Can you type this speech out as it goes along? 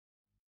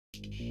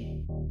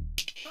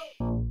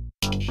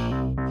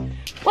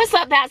What's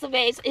up, Bazzle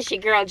babes? It's your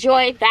girl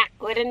Joy back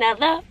with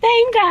another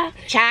banger.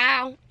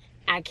 Child,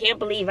 I can't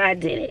believe I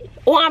did it.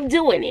 Or I'm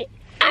doing it.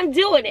 I'm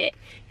doing it.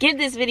 Give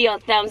this video a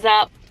thumbs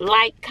up,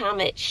 like,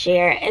 comment,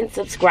 share, and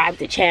subscribe to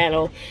the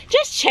channel.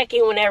 Just check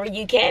in whenever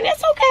you can.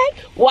 It's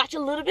okay. Watch a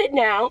little bit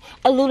now,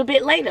 a little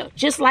bit later.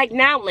 Just like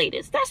now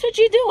laters. That's what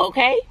you do,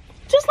 okay?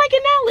 Just like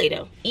it now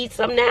later. Eat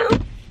some now,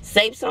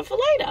 save some for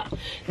later.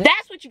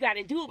 That's what you got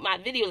to do with my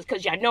videos,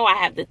 because y'all know I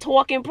have the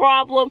talking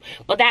problem,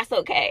 but that's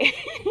okay.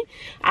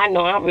 I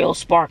know I'm real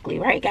sparkly,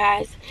 right,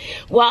 guys?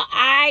 Well,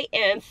 I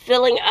am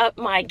filling up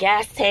my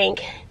gas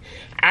tank.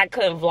 I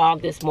couldn't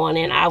vlog this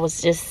morning. I was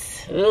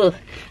just,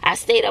 I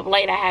stayed up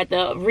late. I had to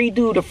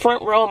redo the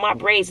front row of my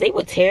braids. They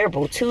were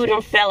terrible. Two of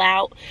them fell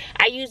out.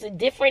 I used a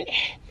different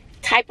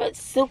type of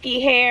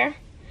silky hair,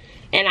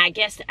 and I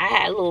guess I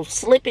had a little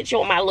slippage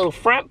on my little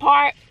front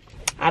part.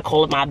 I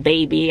call it my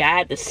baby. I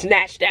had to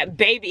snatch that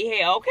baby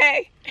hair,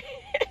 okay?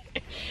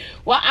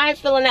 Well, I'm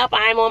filling up.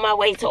 I'm on my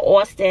way to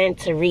Austin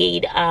to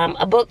read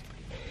a book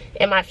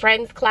in my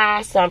friend's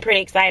class, so I'm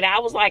pretty excited. I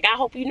was like, I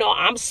hope you know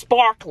I'm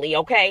sparkly,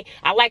 okay?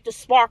 I like to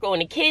sparkle,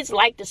 and the kids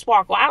like to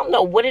sparkle. I don't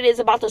know what it is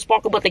about the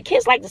sparkle, but the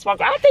kids like to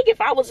sparkle. I think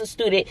if I was a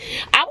student,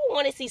 I would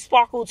want to see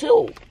sparkle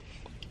too.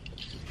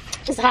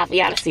 It's hot for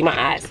y'all to see my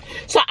eyes.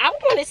 So I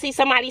would want to see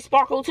somebody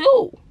sparkle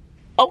too,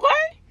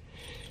 okay?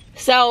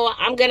 So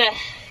I'm gonna,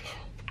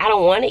 I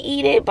don't want to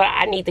eat it, but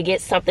I need to get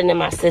something in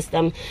my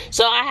system.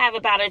 So I have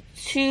about a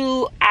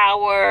 2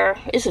 hour,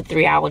 it's a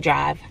 3 hour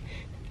drive.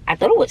 I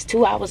thought it was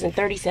 2 hours and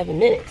 37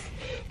 minutes.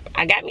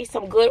 I got me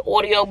some good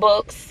audio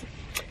books,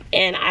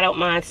 and I don't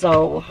mind,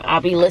 so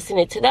I'll be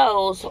listening to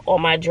those on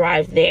my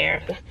drive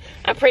there.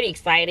 I'm pretty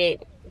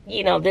excited.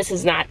 You know, this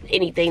is not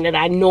anything that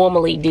I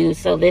normally do,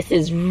 so this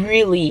is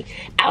really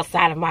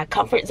outside of my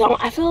comfort zone.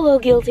 I feel a little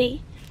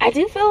guilty. I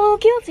do feel a little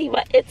guilty,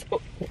 but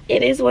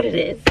it is what it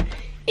is.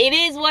 It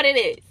is what it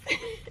is.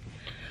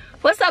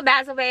 What's up,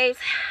 Bazzle babes?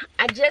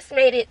 I just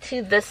made it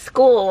to the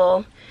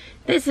school.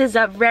 This is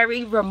a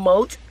very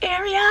remote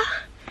area.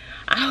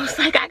 I was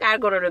like, I gotta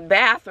go to the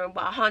bathroom,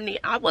 but honey,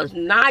 I was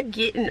not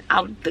getting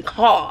out the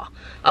car,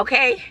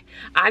 okay?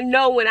 I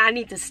know when I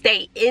need to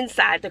stay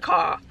inside the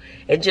car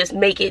and just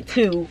make it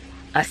to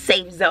a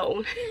safe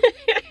zone.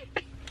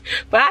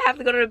 But I have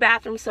to go to the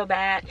bathroom so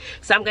bad.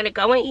 So I'm gonna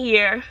go in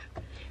here,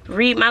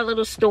 read my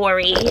little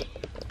story,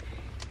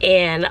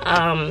 and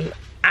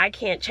I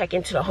can't check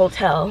into the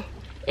hotel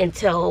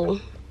until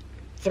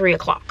 3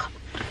 o'clock.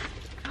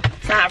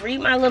 So I read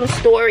my little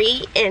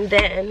story, and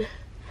then,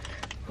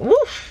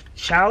 woof,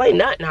 child, ain't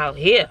nothing out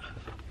here.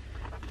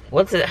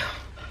 What's it?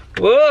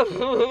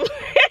 Woof.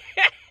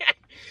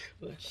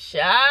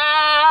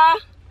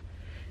 Child.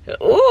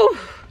 Ooh.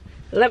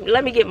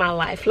 Let me get my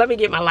life. Let me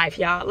get my life,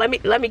 y'all. Let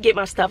me get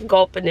my stuff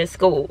go up in this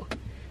school.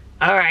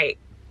 All right.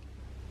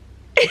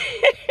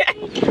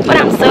 But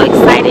I'm so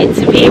excited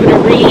to be able to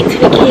read to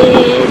the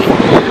kids.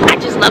 I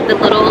just love the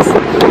littles.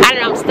 I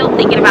don't know, I'm still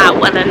thinking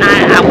about whether or not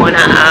I want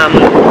to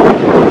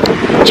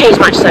change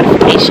my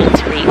certification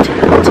to read to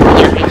the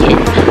younger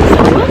kids.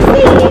 So we'll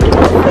see.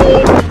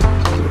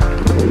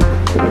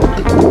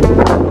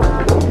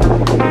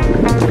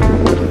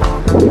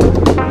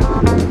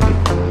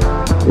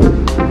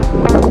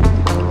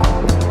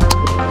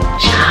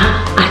 Child,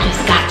 I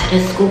just got to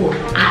the school.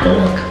 I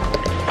look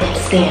and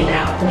stand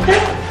out,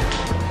 okay?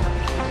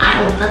 I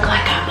don't look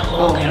like I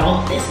belong at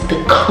all. This is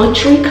the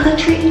country.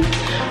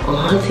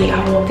 Auntie, I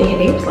walked in,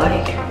 they was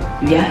like,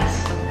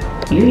 yes,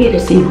 you here to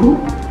see who?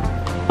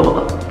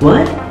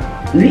 What?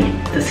 You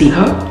here to see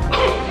her?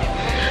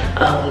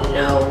 Oh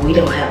no, we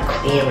don't have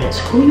clearance.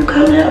 Who you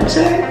coming up,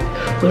 sir?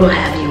 We don't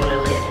have you on the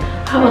list.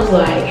 I was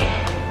like,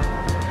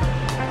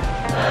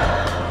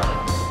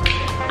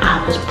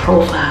 I was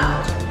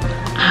profiled.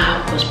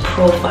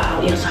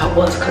 Yes, I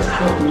was, because I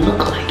don't look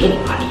like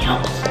anybody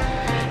else.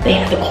 They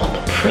had to call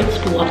the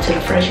principal up to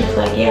the front. She was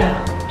like,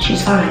 yeah,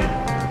 she's fine.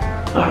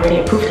 I already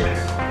approved her.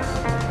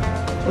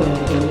 I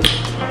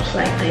was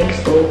like,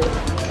 thanks, boo.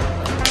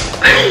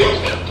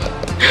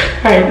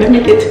 Alright, let me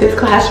get to this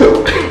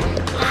classroom.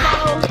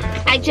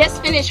 I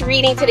just finished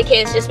reading to the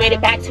kids. Just made it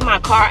back to my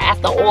car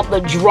after all the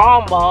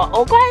drama,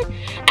 okay?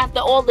 After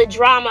all the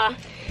drama.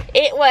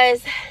 It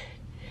was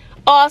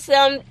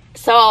awesome.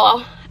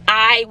 So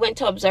I went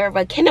to observe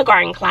a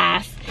kindergarten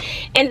class,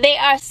 and they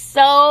are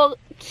so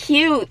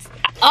cute.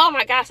 Oh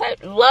my gosh, I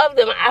love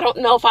them. I don't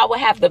know if I would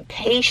have the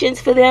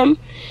patience for them.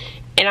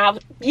 And I'm,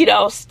 you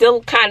know,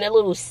 still kind of a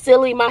little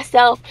silly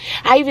myself.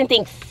 I even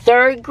think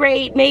 3rd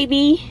grade,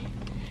 maybe.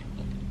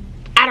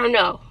 I don't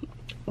know.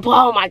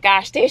 But oh my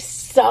gosh, they're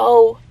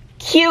so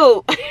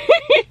cute.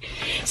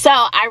 So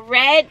I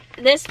read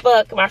this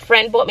book. My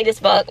friend bought me this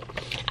book.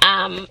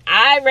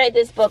 I read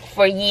this book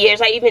for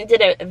years. I even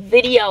did a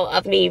video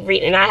of me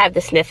reading. And I have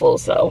the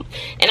sniffles, so.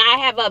 And I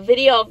have a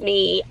video of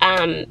me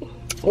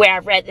where I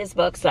read this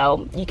book,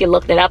 so you can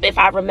look that up. If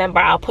I remember,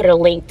 I'll put a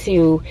link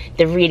to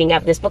the reading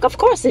of this book. Of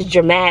course, it's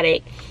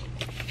dramatic.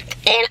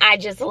 and I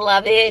just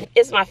love it.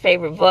 It's my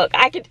favorite book.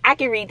 I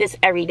could read this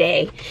every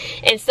day.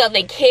 And so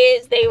the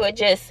kids, they were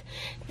just,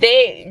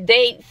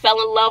 they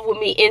fell in love with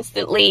me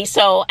instantly.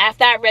 So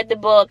after I read the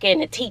book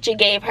and the teacher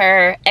gave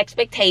her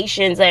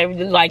expectations,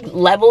 like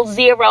level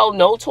 0,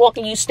 no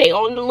talking, you stay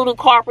on the little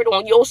carpet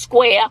on your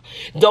square,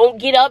 don't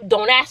get up,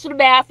 don't ask for the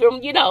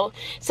bathroom, you know.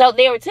 So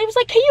they was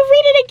like, can you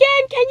read it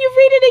again? Can you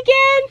read it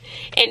again?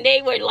 And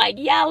they were like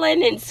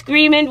yelling and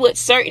screaming with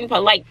certain,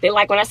 like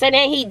when I said,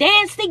 and he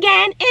danced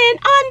again in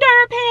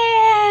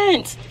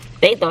underpants.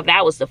 They thought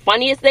that was the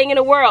funniest thing in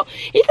the world.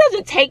 It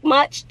doesn't take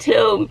much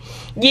to,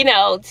 you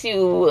know,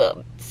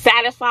 to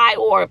satisfy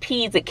or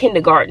appease a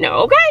kindergartner,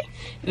 okay?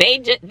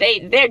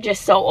 They're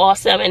just so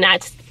awesome. And I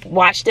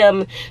watched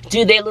them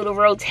do their little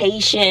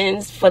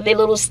rotations for their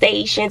little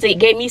stations. It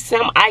gave me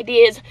some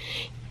ideas.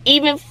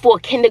 Even for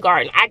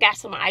kindergarten, I got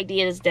some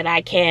ideas that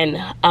I can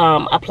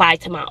apply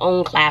to my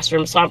own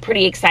classroom. So I'm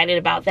pretty excited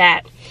about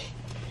that.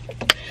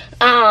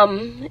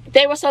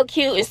 They were so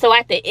cute, and so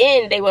at the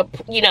end they were,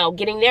 you know,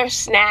 getting their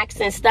snacks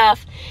and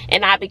stuff,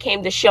 and I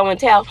became the show and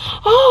tell.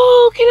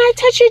 Oh, can I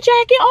touch your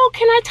jacket? Oh,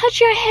 can I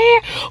touch your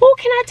hair? Oh,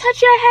 can I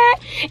touch your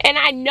hat? And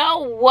I know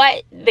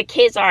what the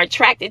kids are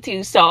attracted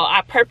to, so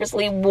I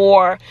purposely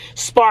wore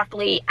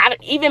sparkly.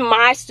 Even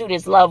my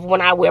students love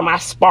when I wear my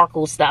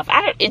sparkle stuff.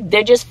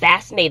 They're just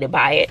fascinated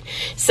by it.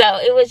 So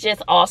it was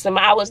just awesome.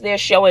 I was their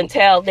show and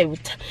tell. They were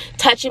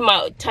touching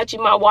my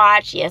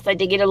watch. Yes, I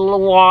did get a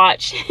little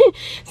watch.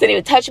 So they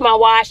would touch my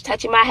watch,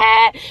 touching my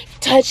hat,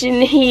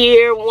 touching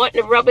here,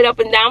 wanting to rub it up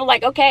and down. I'm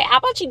like, okay, how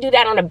about you do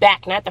that on the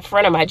back, not the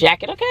front of my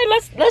jacket? Okay,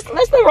 let's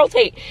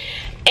rotate.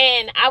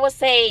 And I would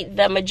say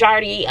the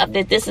majority of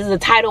this is a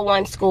Title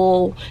I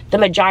school. The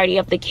majority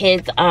of the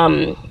kids,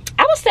 I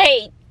would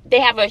say they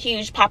have a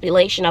huge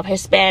population of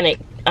Hispanic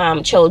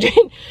children.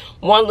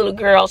 One little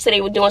girl, so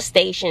they were doing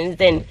stations,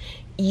 and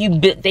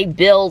they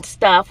build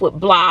stuff with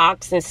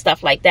blocks and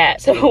stuff like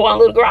that. So one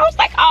little girl, I was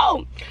like,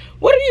 oh,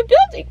 what are you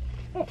building?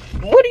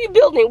 What are you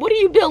building? What are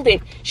you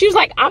building? She was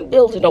like, I'm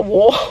building a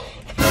wall.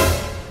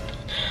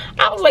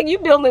 I was like, you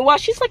building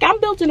what? She's like, I'm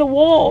building a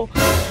wall.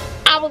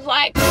 I was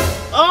like,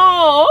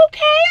 oh,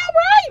 okay, all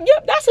right.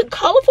 Yep, that's a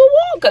colorful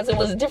wall, because it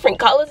was different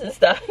colors and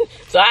stuff.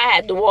 So I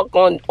had to walk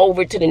on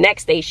over to the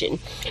next station.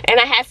 And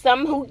I had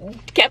some who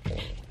kept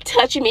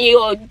touching me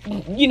or,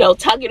 you know,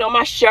 tugging on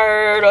my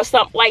shirt or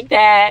something like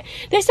that.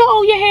 They said,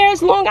 oh, your hair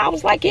is long. I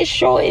was like, it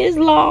sure is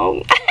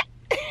long.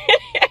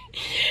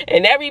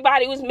 And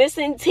everybody was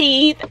missing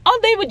teeth. Oh,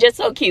 they were just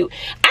so cute.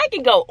 I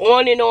could go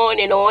on and on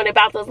and on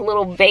about those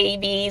little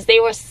babies. They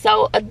were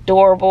so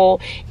adorable.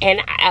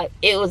 And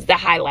it was the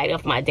highlight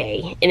of my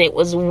day. And it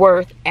was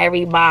worth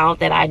every mile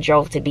that I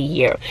drove to be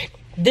here,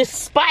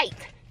 despite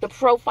the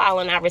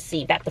profiling I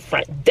received at the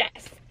front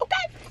desk.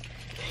 Okay?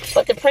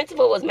 But the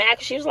principal was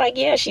mad. She was like,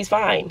 yeah, she's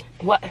fine.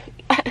 What?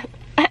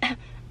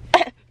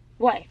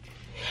 What?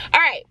 All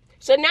right.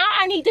 So now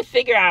I need to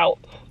figure out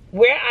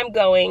where I'm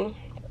going.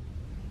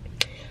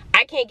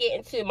 I can't get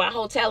into my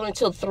hotel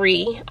until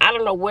 3. I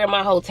don't know where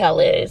my hotel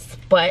is,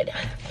 but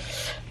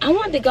I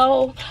wanted to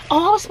go.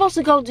 Oh, I was supposed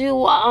to go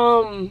do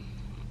a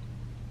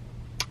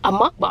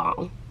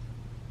mukbang,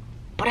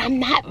 but I'm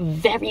not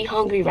very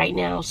hungry right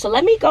now. So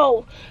let me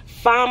go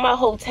find my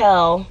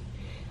hotel.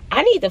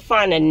 I need to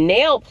find a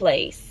nail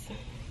place.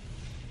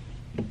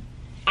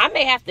 I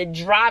may have to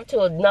drive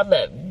to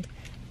another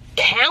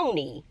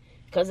county,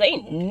 because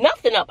ain't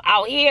nothing up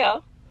out here.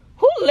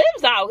 Who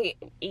lives out here?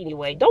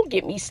 Anyway, don't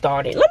get me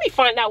started. Let me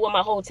find out where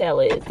my hotel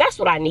is. That's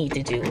what I need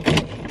to do.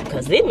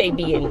 Because it may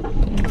be in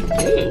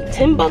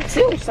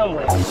Timbuktu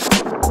somewhere. I'm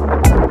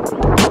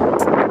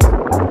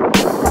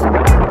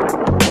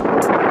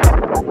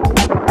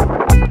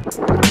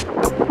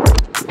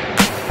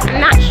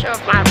not sure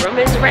if my room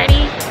is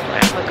ready,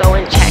 but I'm going to go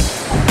and check.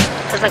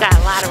 Because I got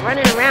a lot of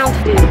running around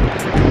to do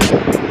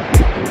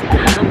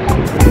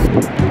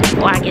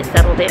before I get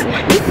settled in.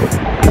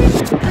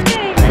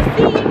 Okay, let's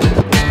see.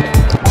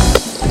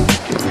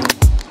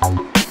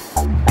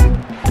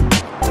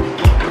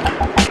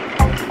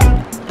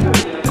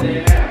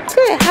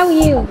 How are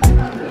you?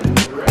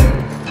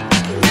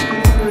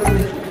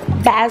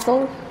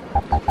 Bazzle.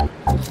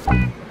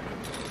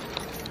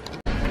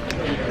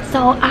 So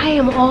I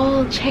am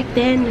all checked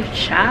in,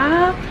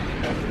 child.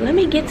 Let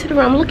me get to the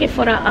room. I'm looking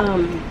for the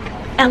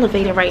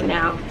elevator right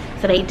now.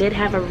 So they did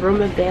have a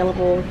room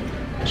available.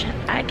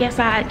 I guess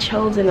I had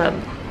chosen a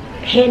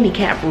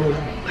handicap room.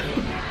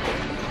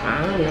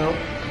 I don't know.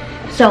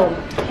 So,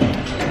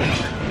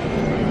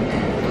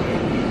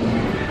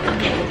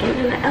 okay, get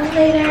in the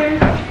elevator.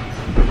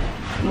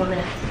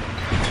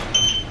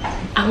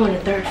 I'm on the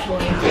 3rd floor,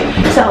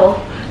 y'all. So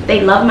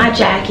they love my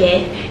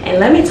jacket, and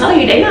let me tell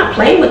you, they're not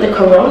playing with the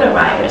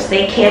coronavirus.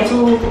 They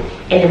canceled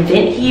an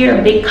event here,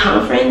 a big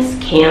conference,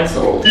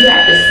 canceled. You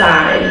have to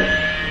sign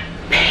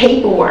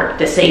paperwork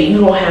to say you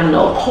don't have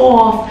no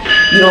cough,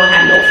 you don't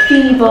have no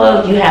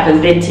fever, you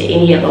haven't been to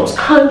any of those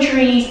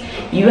countries.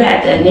 You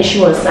had to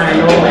initial and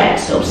sign all that.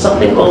 So if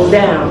something goes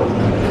down,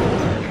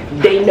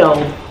 they know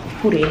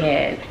who they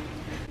had.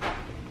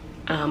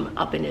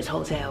 up in this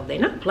hotel. They're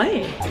not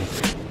playing.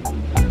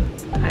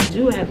 I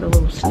do have a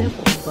little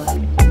sniffle, but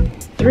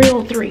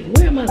 303,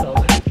 where am I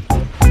going?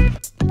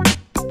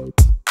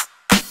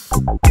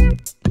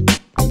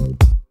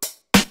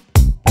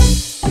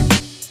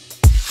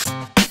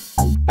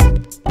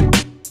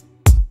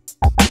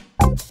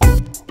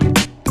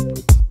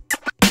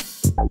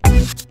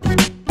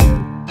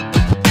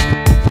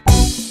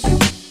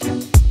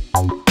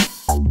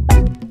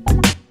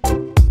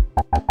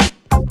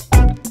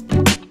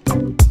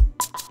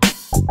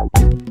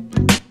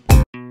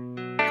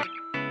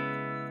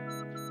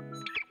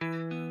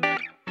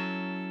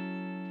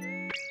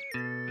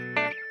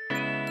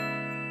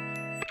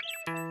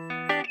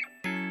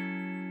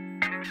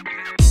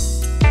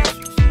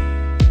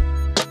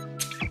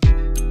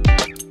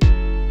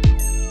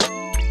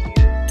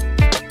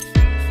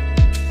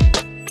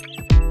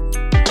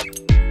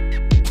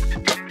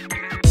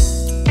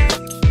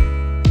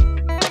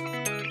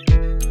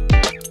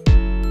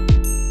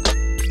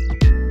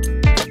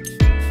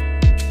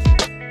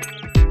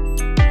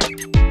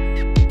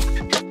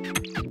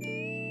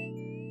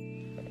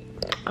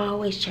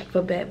 Always check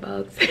for bed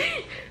bugs.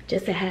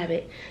 Just a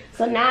habit.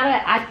 So now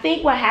that I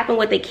think what happened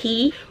with the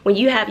key, when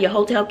you have your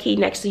hotel key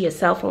next to your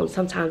cell phone,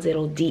 sometimes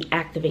it'll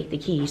deactivate the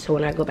key. So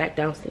when I go back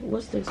downstairs,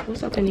 what's this?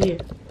 What's up in here?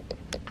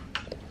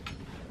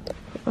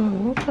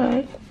 Oh,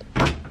 okay.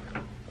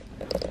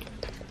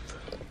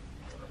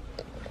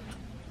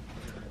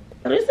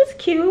 So this is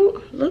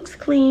cute. Looks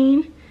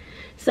clean.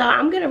 So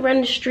I'm gonna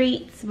run the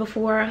streets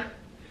before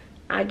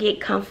I get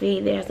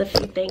comfy. There's a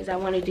few things I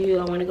want to do.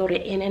 I want to go to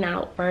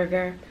In-N-Out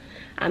Burger.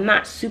 I'm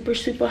not super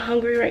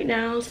hungry right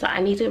now, so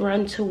I need to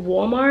run to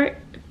Walmart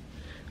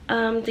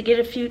to get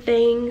a few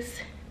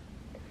things.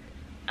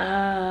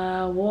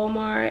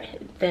 Walmart,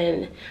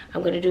 then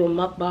I'm gonna do a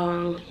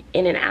mukbang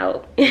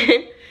In-N-Out.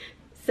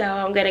 So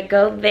I'm gonna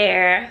go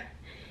there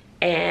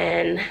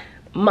and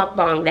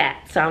mukbang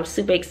that. So I'm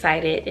super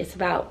excited. It's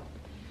about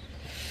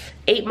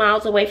 8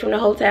 miles away from the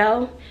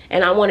hotel,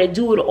 and I want to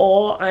do it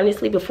all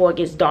honestly before it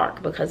gets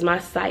dark because my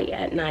sight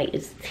at night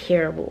is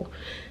terrible.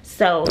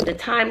 So the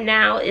time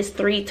now is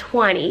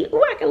 3:20.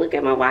 Oh, I can look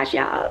at my watch,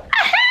 y'all.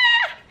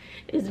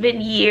 It's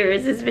been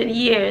years. It's been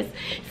years.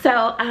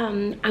 So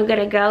I'm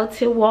gonna go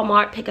to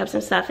Walmart, pick up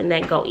some stuff, and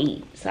then go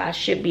eat. So I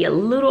should be a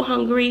little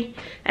hungry.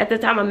 At the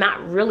time, I'm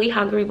not really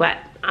hungry, but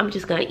I'm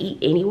just gonna eat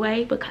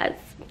anyway because,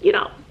 you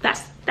know,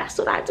 that's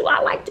what I do.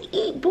 I like to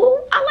eat, boo.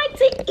 I like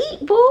to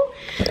eat, boo.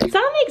 So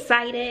I'm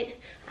excited.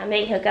 I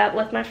may hook up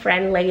with my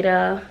friend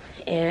later,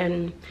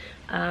 and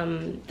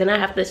then I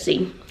have to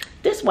see.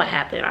 This is what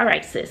happened. All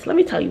right, sis, let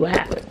me tell you what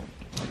happened.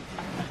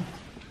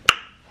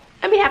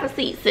 Let me have a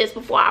seat, sis,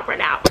 before I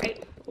run out,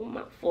 right? Oh,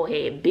 my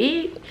forehead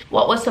big.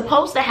 What was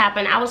supposed to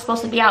happen, I was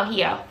supposed to be out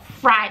here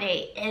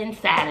Friday and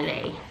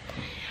Saturday.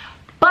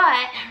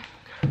 But,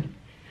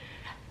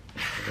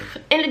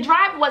 and the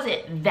drive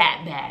wasn't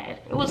that bad.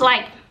 It was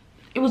like,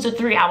 it was a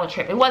 3-hour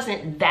trip. It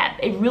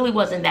really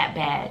wasn't that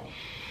bad.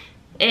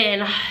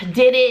 And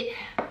did it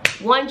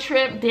one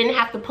trip, didn't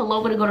have to pull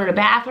over to go to the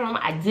bathroom.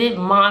 I did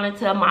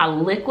monitor my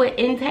liquid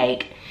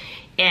intake,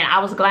 and I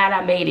was glad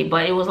I made it.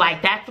 But it was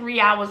like that 3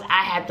 hours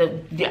I was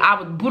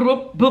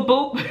boop, boop,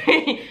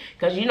 boop,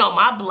 because you know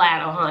my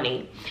bladder,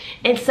 honey.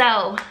 And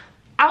so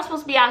I was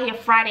supposed to be out here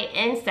Friday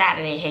and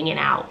Saturday hanging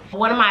out.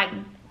 One of my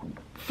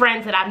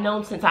friends that I've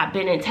known since I've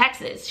been in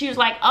Texas, she was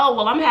like, oh,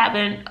 well, I'm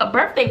having a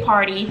birthday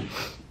party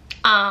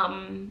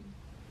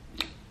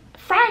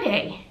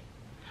Friday.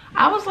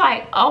 I was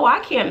like, oh,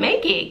 I can't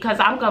make it because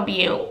I'm gonna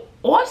be in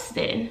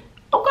Austin.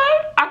 Okay,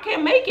 I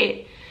can't make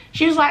it.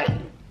 She was like,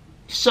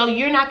 so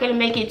you're not gonna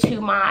make it to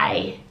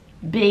my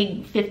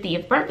big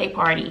 50th birthday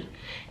party?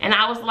 And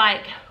I was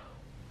like,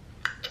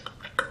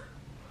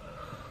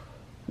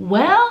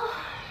 well,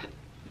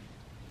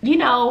 you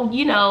know,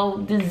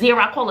 the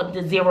zero, I call it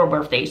the zero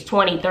birthdays,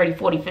 20, 30,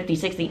 40, 50,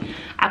 60.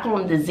 I call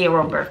them the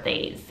zero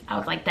birthdays. I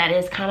was like, that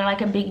is kind of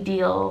like a big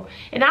deal.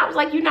 And I was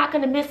like, you're not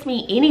gonna miss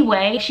me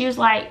anyway. She was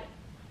like,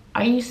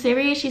 are you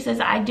serious? She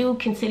says, I do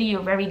consider you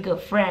a very good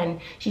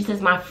friend. She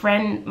says, my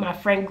friend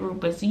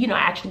group is, you know,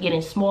 actually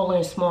getting smaller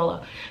and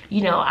smaller.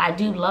 You know, I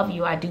do love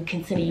you. I do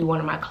consider you one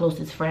of my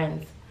closest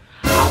friends.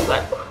 I was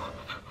like,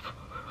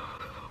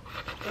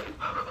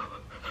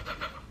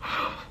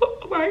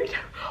 all right.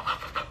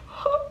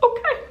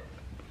 Okay.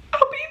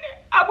 I'll be there.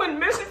 I wouldn't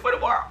miss it for the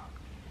world.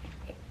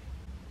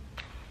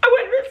 I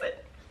wouldn't miss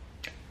it.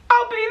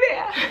 I'll be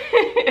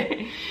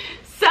there.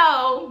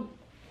 So,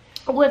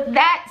 with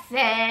that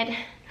said,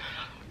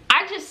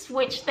 I just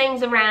switched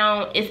things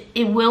around.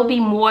 It will be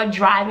more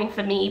driving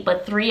for me,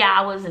 but 3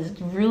 hours is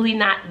really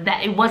not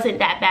that, it wasn't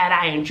that bad.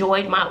 I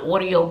enjoyed my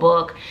audio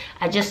book.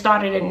 I just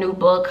started a new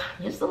book.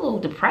 It's a little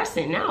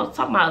depressing now. It's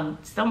talking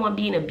about someone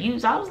being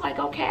abused. I was like,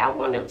 okay, I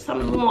wanted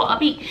something a little more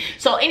upbeat.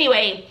 So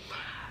anyway,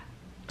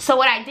 so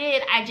what I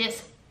did, I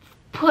just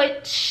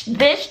put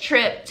this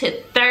trip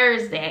to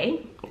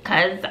Thursday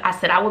because I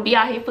said I would be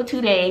out here for 2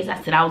 days. I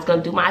said I was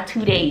gonna do my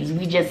 2 days.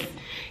 We just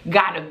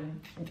gotta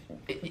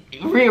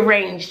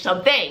rearrange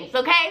some things,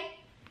 okay?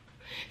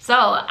 So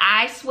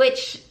I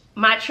switched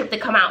my trip to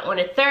come out on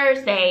a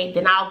Thursday,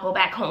 then I'll go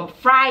back home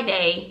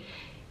Friday.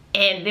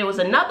 And there was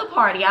another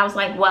party. I was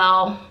like,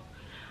 well,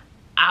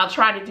 I'll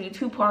try to do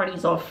 2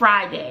 parties on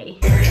Friday.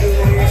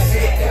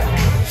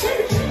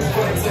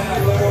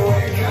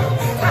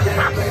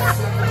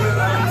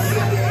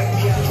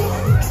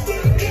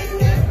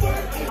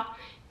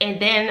 And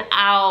then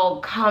I'll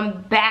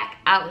come back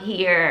out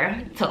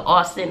here to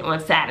Austin on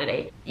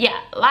Saturday. Yeah,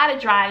 a lot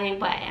of driving,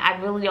 but I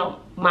really don't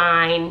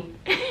mind.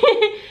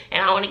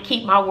 And I want to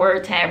keep my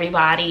word to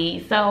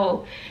everybody.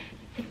 So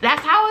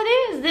that's how it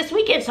is this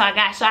weekend. So I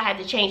had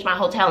to change my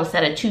hotel.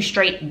 Instead of 2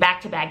 straight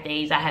back-to-back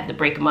days, I had to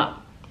break them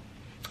up.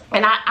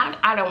 And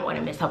I don't want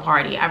to miss her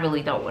party. I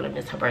really don't want to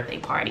miss her birthday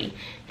party.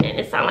 And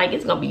it sounds like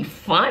it's going to be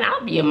fun.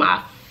 I'll be in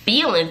my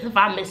feelings if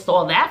I missed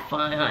all that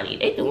fun, honey.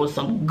 They doing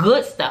some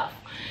good stuff.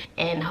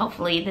 And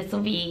hopefully this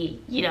will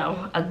be, you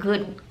know, a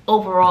good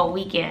overall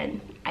weekend.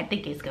 I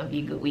think it's going to be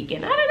a good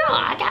weekend. I don't know.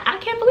 I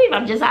can't believe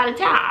I'm just out of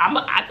town.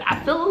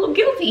 I feel a little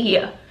guilty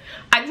here.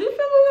 I do feel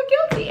a little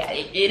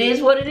guilty. It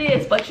is what it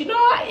is. But you know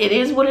what? It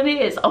is what it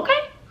is. Okay?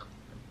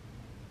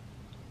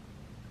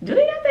 Do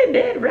they got their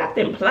bed wrapped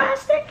in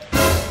plastic?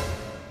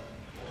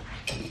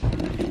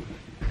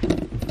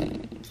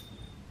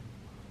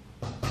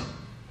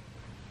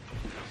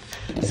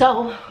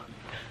 So,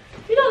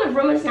 you know, the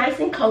room is nice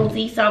and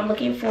cozy, so I'm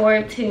looking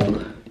forward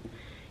to,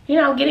 you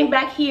know, getting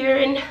back here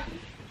and,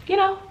 you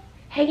know,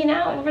 hanging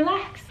out and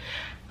relax.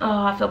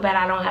 Oh, I feel bad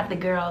I don't have the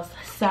girls.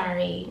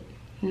 Sorry,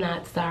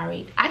 not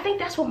sorry. I think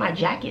that's what my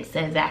jacket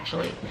says,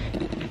 actually.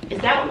 Is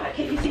that what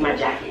can you see my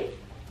jacket?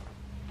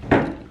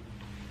 Can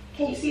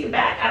you see the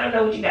back? I don't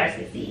know what you guys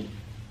can see.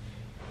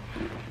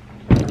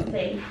 Let's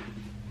see.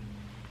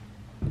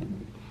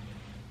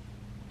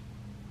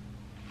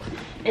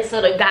 And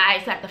so the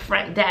guys at the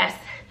front desk,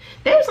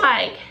 they was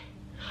like,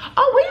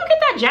 oh, where you get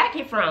that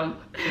jacket from?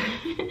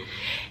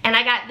 And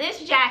I got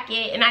this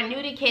jacket, and I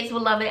knew the kids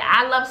would love it.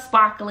 I love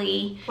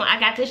sparkly. I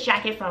got this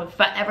jacket from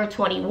Forever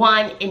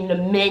 21 in the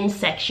men's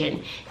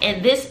section.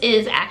 And this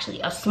is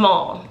actually a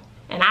small.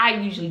 And I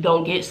usually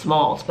don't get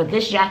smalls, but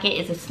this jacket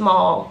is a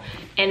small.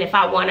 And if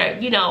I want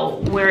to, you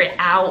know, wear it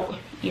out,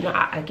 you know,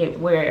 I can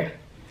wear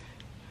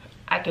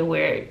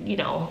it, you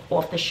know,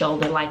 off the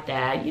shoulder like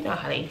that. You know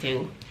how they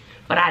do.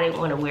 But I didn't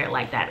want to wear it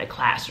like that in the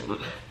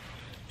classroom.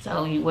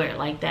 So you wear it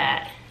like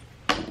that,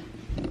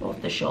 off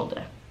the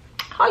shoulder.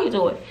 How you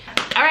doing?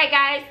 All right,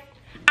 guys.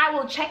 I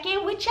will check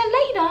in with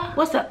you later.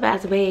 What's up,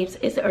 Bazzle babes?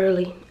 It's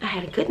early. I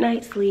had a good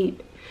night's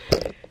sleep.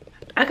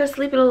 I could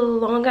sleep a little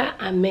longer.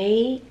 I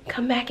may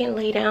come back and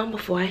lay down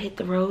before I hit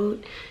the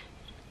road.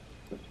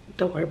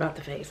 Don't worry about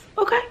the face.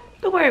 Okay?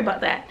 Don't worry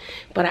about that.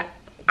 But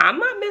I'm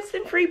not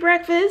missing free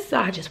breakfast. So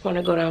I just want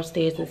to go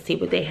downstairs and see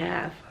what they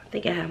have. I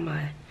think I have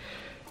my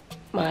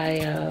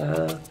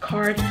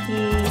card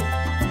key.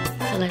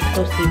 So let's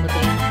go see what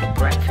they have for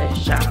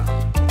breakfast, y'all.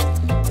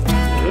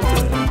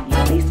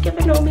 You ain't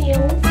skipping no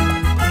meals.